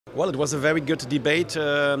Well, it was a very good debate.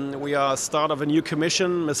 We are start of a new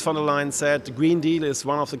commission. Ms. von der Leyen said the Green Deal is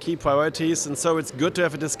one of the key priorities, and so it's good to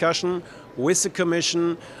have a discussion with the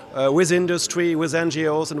Commission, with industry, with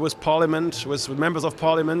NGOs and with Parliament, with members of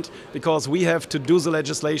Parliament, because we have to do the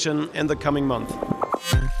legislation in the coming month.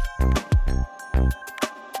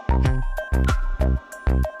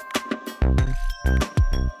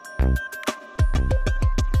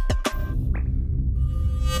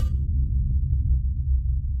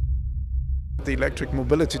 The electric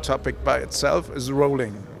mobility topic by itself is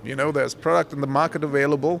rolling. You know, there's product in the market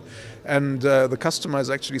available, and the customer is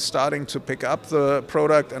actually starting to pick up the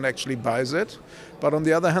product and actually buys it. But on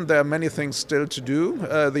the other hand, there are many things still to do.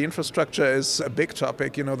 The infrastructure is a big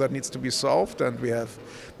topic, you know, that needs to be solved, and we have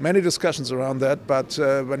many discussions around that. But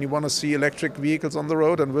when you want to see electric vehicles on the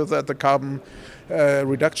road, and with that the carbon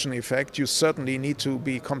reduction effect, you certainly need to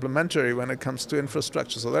be complementary when it comes to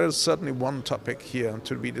infrastructure. So that is certainly one topic here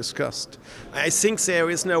to be discussed. I think there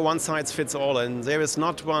is no one size fits all, and there is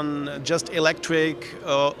not one just electric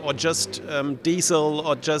or just diesel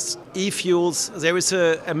or just e-fuels. There is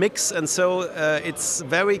a mix, and so it's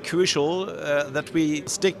very crucial that we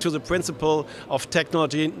stick to the principle of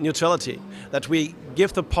technology neutrality, that we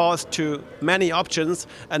give the path to many options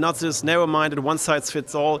and not this narrow-minded one size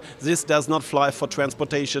fits all. This does not fly for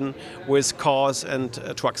transportation with cars and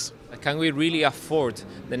trucks. Can we really afford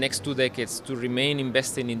the next 2 decades to remain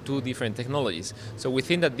investing in two different technologies? So we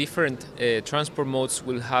think that different transport modes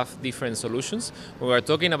will have different solutions. When we are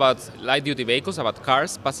talking about light-duty vehicles, about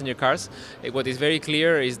cars, passenger cars, what is very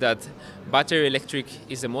clear is that battery electric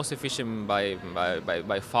is the most efficient by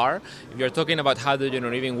far. If you're talking about hydrogen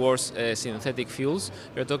or even worse, synthetic fuels,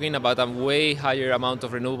 you're talking about a way higher amount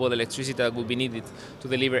of renewable electricity that will be needed to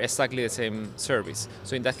deliver exactly the same service.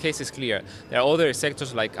 So in that case, it's clear. There are other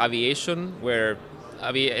sectors like aviation, where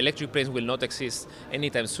electric planes will not exist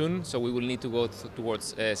anytime soon, so we will need to go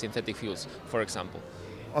towards synthetic fuels, for example.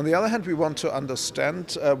 On the other hand, we want to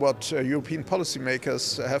understand what European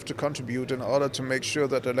policymakers have to contribute in order to make sure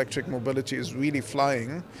that electric mobility is really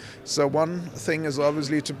flying. So one thing is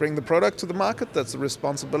obviously to bring the product to the market. That's the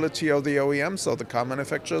responsibility of the OEMs, or the car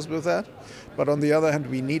manufacturers, with that. But on the other hand,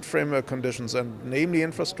 we need framework conditions, and namely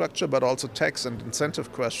infrastructure, but also tax and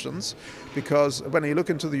incentive questions. Because when you look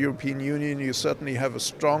into the European Union, you certainly have a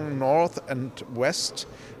strong north and west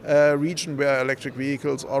region where electric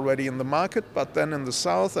vehicles are already in the market, but then in the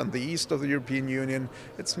south and the east of the European Union,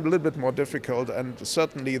 it's a little bit more difficult, and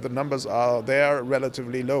certainly the numbers are there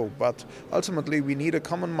relatively low. But ultimately, we need a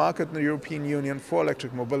common market in the European Union for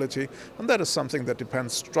electric mobility, and that is something that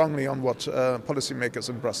depends strongly on what policymakers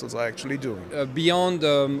in Brussels are actually doing. Beyond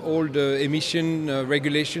all the emission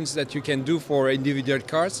regulations that you can do for individual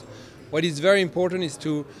cars, what is very important is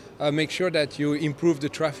to make sure that you improve the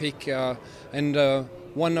traffic, and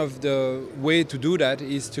one of the ways to do that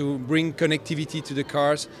is to bring connectivity to the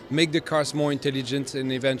cars, make the cars more intelligent,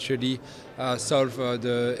 and eventually solve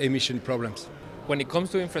the emission problems. When it comes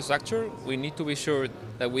to infrastructure, we need to be sure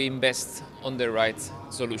that we invest on the right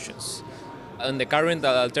solutions. On the current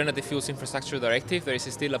Alternative Fuels Infrastructure Directive, there is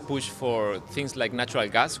still a push for things like natural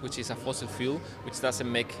gas, which is a fossil fuel, which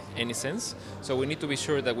doesn't make any sense. So we need to be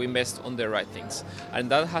sure that we invest on the right things.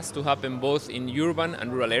 And that has to happen both in urban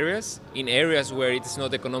and rural areas. In areas where it is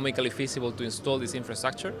not economically feasible to install this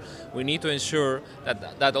infrastructure, we need to ensure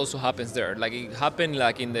that that also happens there. Like it happened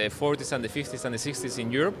like in the 40s and the 50s and the 60s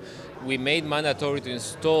in Europe. We made mandatory to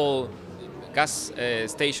install gas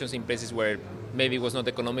stations in places where maybe it was not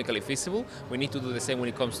economically feasible. We need to do the same when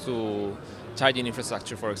it comes to charging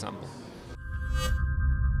infrastructure, for example.